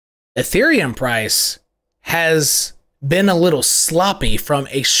Ethereum price has been a little sloppy from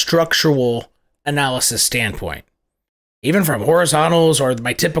a structural analysis standpoint. Even from horizontals or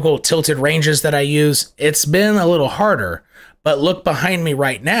my typical tilted ranges that I use, it's been a little harder. But look behind me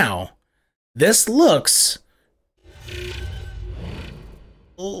right now. This looks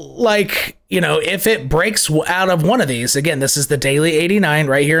like, you know, if it breaks out of one of these, again, this is the daily 89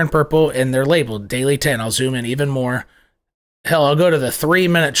 right here in purple, and they're labeled daily 10. I'll zoom in even more. Hell, I'll go to the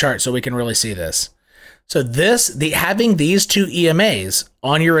 3-minute chart so we can really see this. So having these two EMAs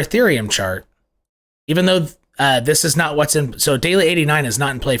on your Ethereum chart, even though this is not what's in, so daily 89 is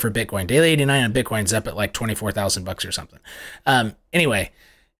not in play for Bitcoin. Daily 89 on Bitcoin's up at like 24,000 bucks or something. Anyway,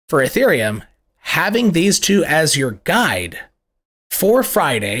 for Ethereum, having these two as your guide for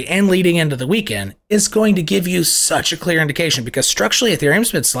Friday and leading into the weekend is going to give you such a clear indication, because structurally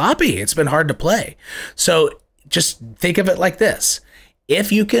Ethereum's been sloppy. It's been hard to play. So just think of it like this.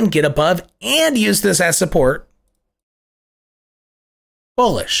 If you can get above and use this as support,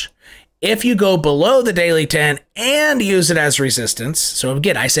 bullish. If you go below the daily 10 and use it as resistance, so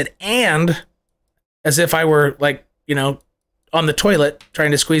again, I said and as if I were like, you know, on the toilet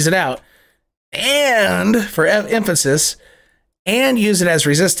trying to squeeze it out, and for emphasis, and use it as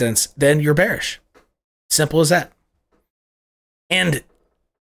resistance, then you're bearish. Simple as that. And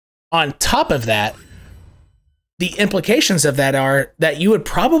on top of that, the implications of that are that you would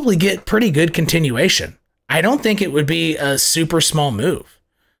probably get pretty good continuation. I don't think it would be a super small move.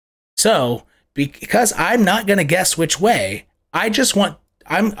 So, because I'm not going to guess which way,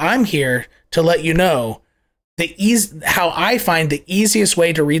 I'm here to let you know how I find the easiest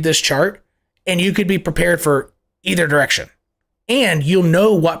way to read this chart, and you could be prepared for either direction. And you'll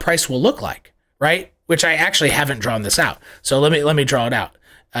know what price will look like, right? Which I actually haven't drawn this out. So let me draw it out.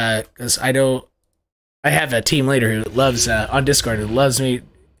 Because I know I have a team leader who loves, on Discord, who loves me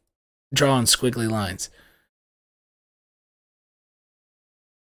drawing squiggly lines.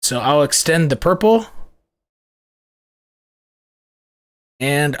 So I'll extend the purple.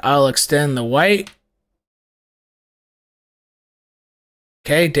 And I'll extend the white.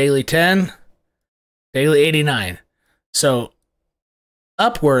 Okay, daily 10. Daily 89. So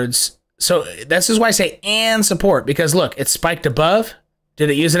upwards. So this is why I say and support. Because look, it spiked above. Did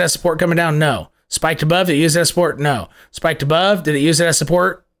it use it as support coming down? No. Spiked above, did it use it as support? No. Spiked above, did it use it as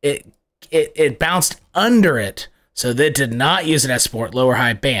support? It bounced under it. So that did not use it as support. Lower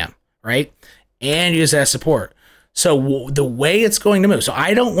high, bam, right? And use it as support. So the way it's going to move. So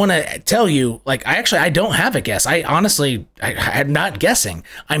I don't want to tell you, like, I don't have a guess. I'm not guessing.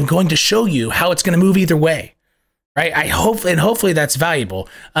 I'm going to show you how it's going to move either way. Right. Hopefully that's valuable.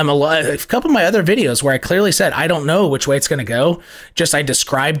 A couple of my other videos where I clearly said I don't know which way it's going to go. Just I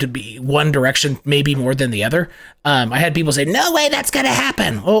described one direction maybe more than the other. I had people say, no way that's going to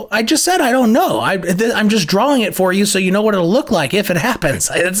happen. Well, I just said I don't know. I'm just drawing it for you so you know what it'll look like if it happens.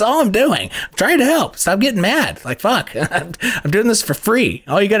 That's all I'm doing. I'm trying to help. Stop getting mad. Like, fuck. I'm doing this for free.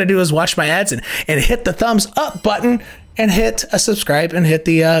 All you got to do is watch my ads and hit the thumbs up button. And hit a subscribe and hit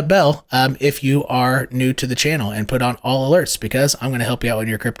the bell if you are new to the channel, and put on all alerts, because I'm going to help you out on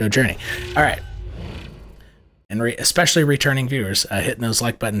your crypto journey. All right. And especially returning viewers, hitting those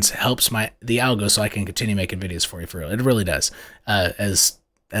like buttons helps the algo so I can continue making videos for you for real. It really does. As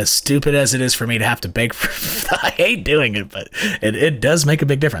stupid as it is for me to have to beg for, I hate doing it, but it does make a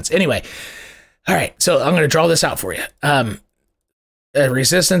big difference. Anyway. All right. So I'm going to draw this out for you.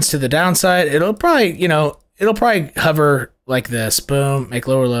 Resistance to the downside. It'll probably hover like this, boom, make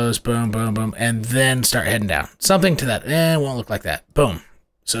lower lows, boom, boom, boom, and then start heading down. Something to that, it won't look like that, boom.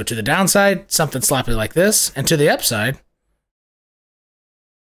 So to the downside, something sloppy like this, and to the upside,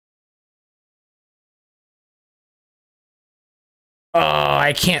 oh,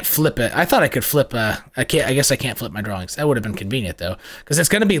 I can't flip it. I thought I could flip, I guess I can't flip my drawings. That would have been convenient though, because it's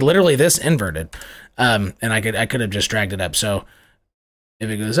going to be literally this inverted, and I could have just dragged it up. So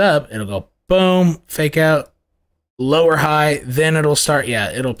if it goes up, it'll go boom, fake out, lower high, then it'll start,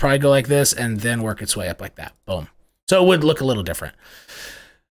 it'll probably go like this and then work its way up like that, boom. So it would look a little different.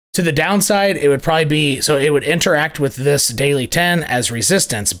 To the downside, it would probably be, so it would interact with this daily 10 as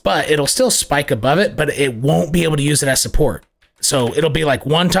resistance, but it'll still spike above it, but it won't be able to use it as support. So it'll be like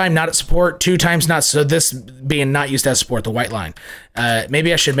one time not at support, 2 times not, so this being not used as support, the white line.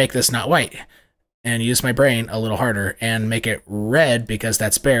 Maybe I should make this not white and use my brain a little harder and make it red because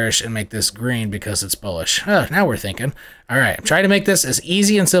that's bearish, and make this green because it's bullish. Oh, now we're thinking. All right, I'm trying to make this as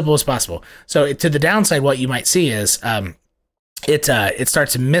easy and simple as possible. So to the downside, what you might see is it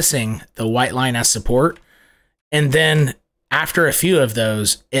starts missing the white line as support, and then after a few of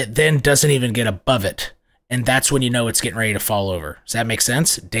those, it then doesn't even get above it. And that's when you know it's getting ready to fall over. Does that make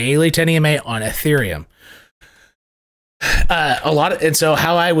sense? Daily 10 EMA on Ethereum. And so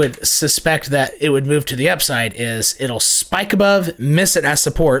how I would suspect that it would move to the upside is it'll spike above, miss it as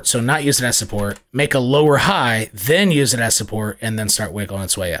support, so not use it as support, make a lower high, then use it as support, and then start wiggling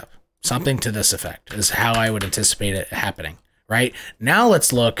its way up. Something to this effect is how I would anticipate it happening, right? Now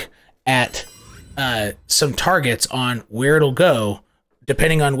let's look at some targets on where it'll go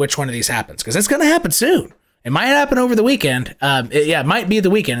depending on which one of these happens, because it's going to happen soon. It might happen over the weekend. It might be the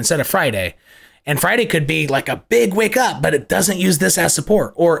weekend instead of Friday. And Friday could be like a big wick up, but it doesn't use this as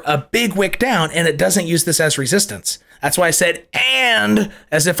support, or a big wick down and it doesn't use this as resistance. That's why I said, and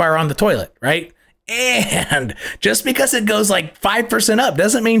as if I were on the toilet, right? And just because it goes like 5% up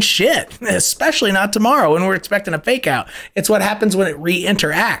doesn't mean shit, especially not tomorrow when we're expecting a fake out. It's what happens when it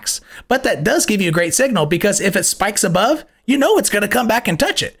re-interacts. But that does give you a great signal, because if it spikes above, you know it's going to come back and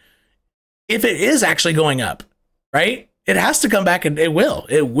touch it. If it is actually going up, right? It has to come back, and it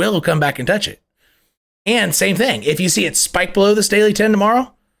will come back and touch it. And same thing, if you see it spike below this daily 10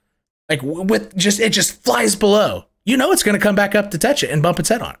 tomorrow, like it just flies below, you know it's going to come back up to touch it and bump its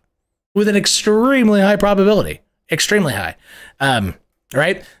head on it with an extremely high probability, extremely high.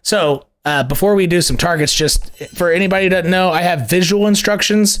 Right? So before we do some targets, just for anybody who doesn't know, I have visual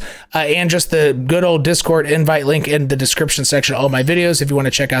instructions and just the good old Discord invite link in the description section of all my videos if you want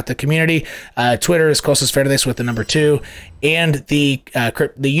to check out the community. Twitter is cosasverdes with the number 2, and the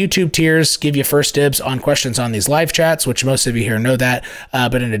YouTube tiers give you first dibs on questions on these live chats, which most of you here know that.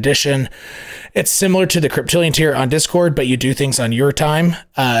 But in addition, it's similar to the Cryptillion tier on Discord, but you do things on your time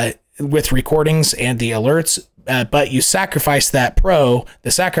with recordings and the alerts. But you sacrifice that pro.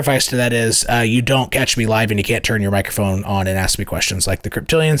 The sacrifice to that is you don't catch me live and you can't turn your microphone on and ask me questions like the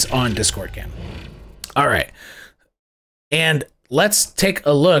Cryptillions on Discord can. All right. And let's take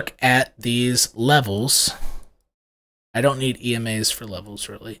a look at these levels. I don't need EMAs for levels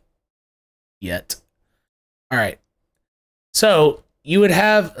really yet. All right. So you would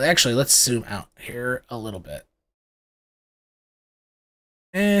have, actually, let's zoom out here a little bit.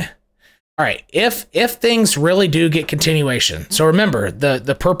 All right, if things really do get continuation, so remember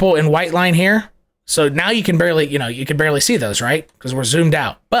the purple and white line here. So now you can barely see those, right? Because we're zoomed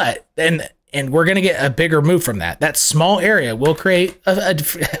out. But and we're gonna get a bigger move from that. That small area will create a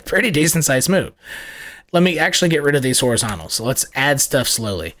pretty decent sized move. Let me actually get rid of these horizontals. So let's add stuff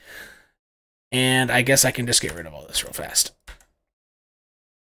slowly. And I guess I can just get rid of all this real fast.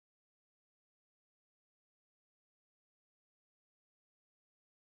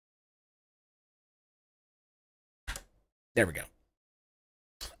 There we go.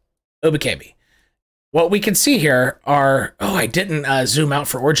 OBKB. What we can see here are, oh, I didn't zoom out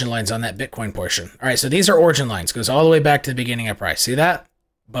for origin lines on that Bitcoin portion. All right, so these are origin lines. Goes all the way back to the beginning of price. See that?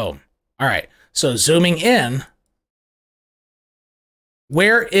 Boom. All right, so zooming in,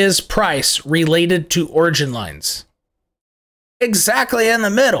 where is price related to origin lines? Exactly in the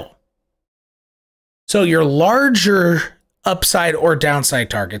middle. So your larger upside or downside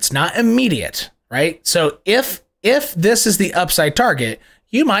targets, not immediate, right? So if this is the upside target,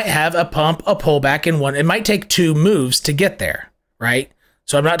 you might have a pump, a pullback in one. It might take 2 moves to get there, right?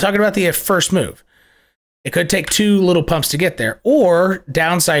 So I'm not talking about the first move. It could take 2 little pumps to get there. Or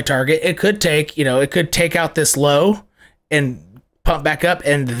downside target, it could take, it could take out this low and pump back up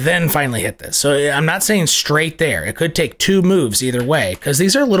and then finally hit this. So I'm not saying straight there. It could take 2 moves either way, because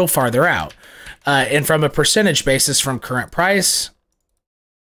these are a little farther out. And from a percentage basis from current price,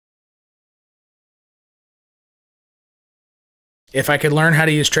 if I could learn how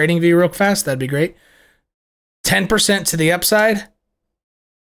to use TradingView real fast, that'd be great. 10% to the upside,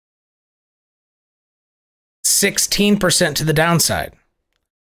 16% to the downside.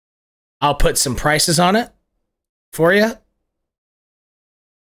 I'll put some prices on it for you.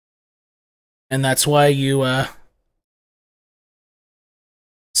 And that's why you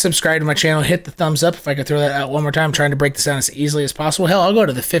subscribe to my channel, hit the thumbs up. If I could throw that out one more time, I'm trying to break this down as easily as possible. Hell, I'll go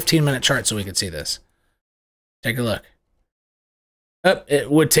to the 15-minute chart so we can see this. Take a look. Oh, it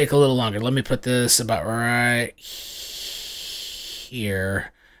would take a little longer. Let me put this about right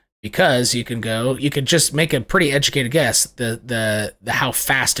here, because you can just make a pretty educated guess the how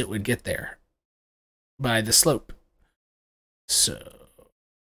fast it would get there by the slope. So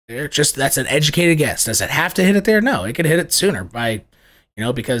that's an educated guess. Does it have to hit it there? No, it could hit it sooner by,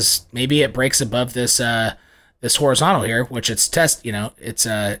 because maybe it breaks above this this horizontal here, which it's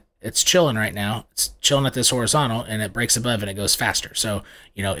it's chilling right now. It's chilling at this horizontal, and it breaks above and it goes faster. So,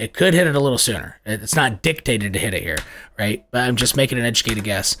 it could hit it a little sooner. It's not dictated to hit it here, right? But I'm just making an educated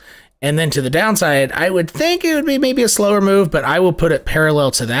guess. And then to the downside, I would think it would be maybe a slower move, but I will put it parallel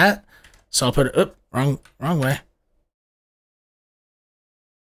to that. So I'll put it up wrong way.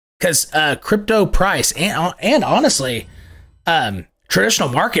 Because crypto price and honestly, traditional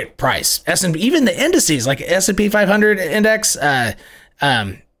market price, S&P, even the indices like S&P 500 index,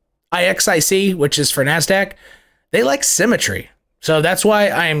 IXIC, which is for NASDAQ, they like symmetry. So that's why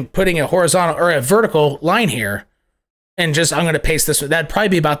I'm putting a horizontal or a vertical line here. And just, I'm going to paste this. That'd probably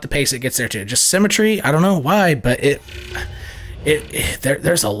be about the pace it gets there too. Just symmetry. I don't know why, but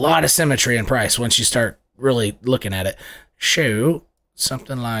there's a lot of symmetry in price once you start really looking at it. Show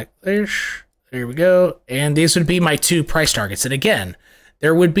something like this. There we go. And these would be my two price targets. And again,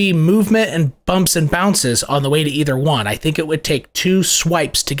 there would be movement and bumps and bounces on the way to either one. I think it would take two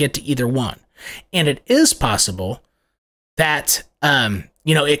swipes to get to either one. And it is possible that,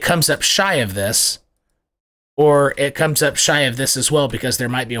 it comes up shy of this, or it comes up shy of this as well, because there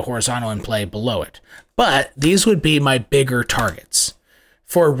might be a horizontal in play below it. But these would be my bigger targets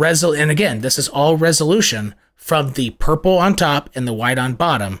for and again, this is all resolution from the purple on top and the white on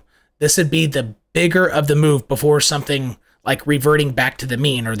bottom. This would be the bigger of the move before something like reverting back to the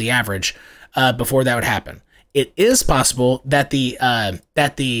mean or the average, before that would happen. It is possible that the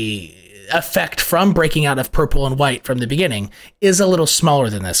effect from breaking out of purple and white from the beginning is a little smaller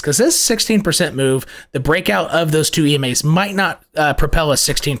than this, because this 16% move, the breakout of those two EMAs might not propel a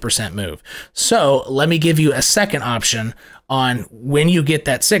 16% move. So let me give you a second option on when you get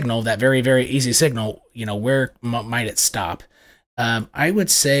that signal, that very, very easy signal, where might it stop? I would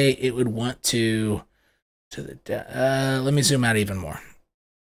say it would want to let me zoom out even more.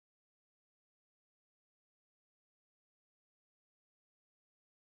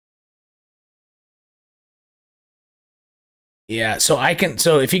 Yeah, so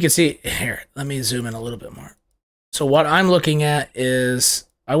if you can see here, let me zoom in a little bit more. So what I'm looking at is,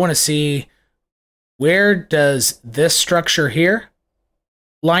 I want to see, where does this structure here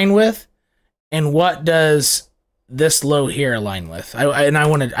line with, and what does this low here align with? I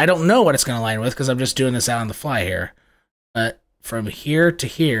don't know what it's going to align with, because I'm just doing this out on the fly here. But from here to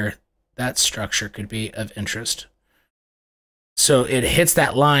here, that structure could be of interest. So it hits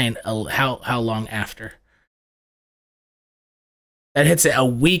that line how long after? That hits it a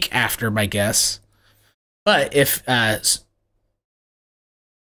week after, my guess. But if and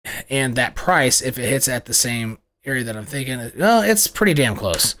that price, if it hits at the same area that I'm thinking, well, it's pretty damn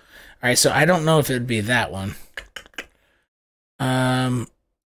close. All right, so I don't know if it would be that one.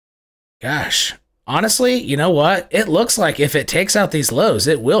 Gosh, honestly, you know what? It looks like if it takes out these lows,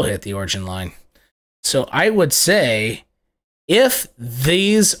 it will hit the origin line. So I would say, if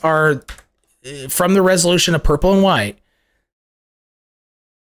these are from the resolution of purple and white,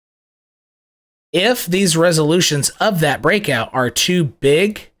 if these resolutions of that breakout are too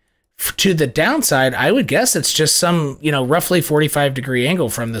big to the downside, I would guess it's just some, roughly 45-degree angle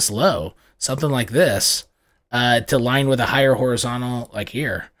from this low, something like this, to line with a higher horizontal like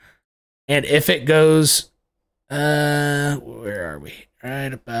here. And if it goes, where are we?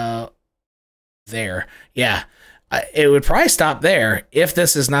 Right about there. Yeah, it would probably stop there if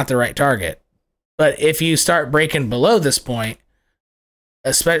this is not the right target. But if you start breaking below this point,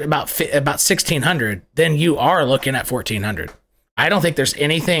 especially about 1600, then you are looking at 1400. I don't think there's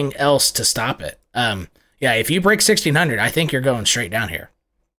anything else to stop it. Yeah, if you break 1600, I think you're going straight down here.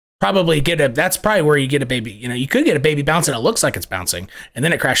 That's probably where you get a baby, you could get a baby bounce and it looks like it's bouncing and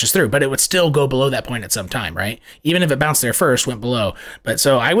then it crashes through, but it would still go below that point at some time, right? Even if it bounced there first, went below. But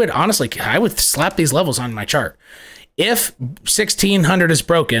so I would slap these levels on my chart. If 1600 is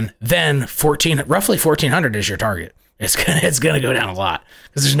broken, then roughly 1400 is your target. It's gonna go down a lot,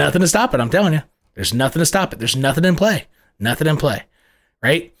 because there's nothing to stop it. I'm telling you, there's nothing to stop it. There's nothing in play. Nothing in play,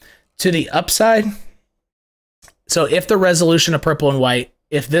 right? To the upside. So if the resolution of purple and white,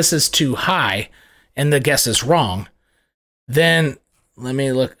 if this is too high and the guess is wrong, then let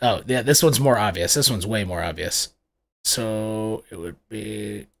me look. Oh yeah, this one's more obvious. This one's way more obvious. So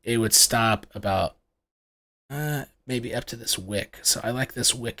it would stop about maybe up to this wick. So I like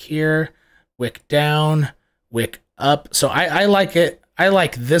this wick here, wick down, wick up. So I like it. I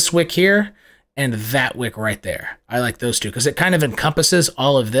like this wick here and that wick right there. I like those two because it kind of encompasses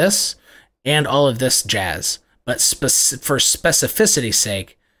all of this and all of this jazz. But for specificity's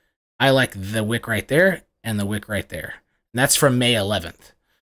sake, I like the wick right there and the wick right there. And that's from May 11th.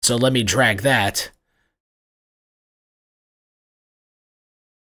 So let me drag that.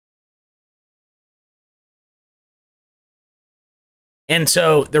 And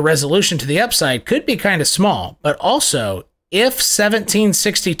so the resolution to the upside could be kind of small, but also if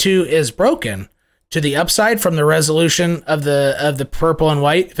 1762 is broken to the upside from the resolution of the purple and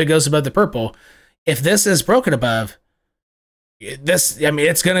white, if it goes above the purple, if this is broken above, this, I mean,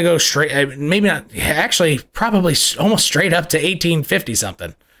 it's going to go straight, maybe not, actually, probably almost straight up to 1850 something,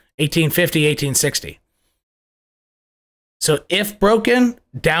 1850, 1860. So if broken,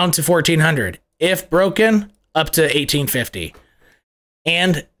 down to 1400. If broken, up to 1850.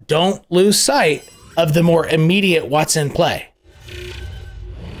 And don't lose sight of the more immediate what's in play.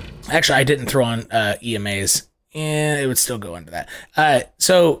 Actually, I didn't throw on EMAs. It would still go into that.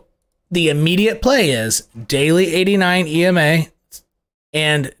 So the immediate play is daily 89 EMA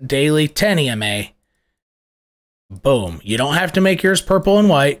and daily 10 EMA. Boom. You don't have to make yours purple and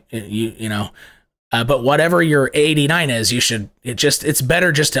white. You know, but whatever your 89 is, it's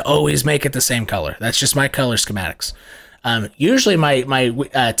better just to always make it the same color. That's just my color schematics. Usually my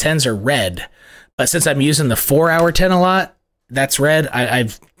 10s are red, but since I'm using the 4-hour 10 a lot, that's red.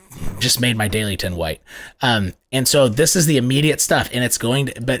 I've just made my daily 10 white. And so this is the immediate stuff, and it's going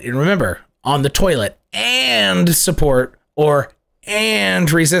to, but remember, on the toilet and support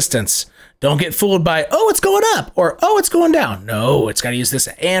and resistance. Don't get fooled by, oh, it's going up or, oh, it's going down. No, it's got to use this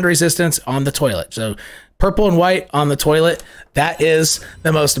and resistance on the toilet. So purple and white on the toilet, that is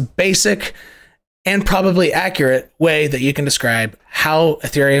the most basic and probably accurate way that you can describe how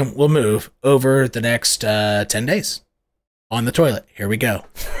Ethereum will move over the next 10 days on the toilet. Here we go.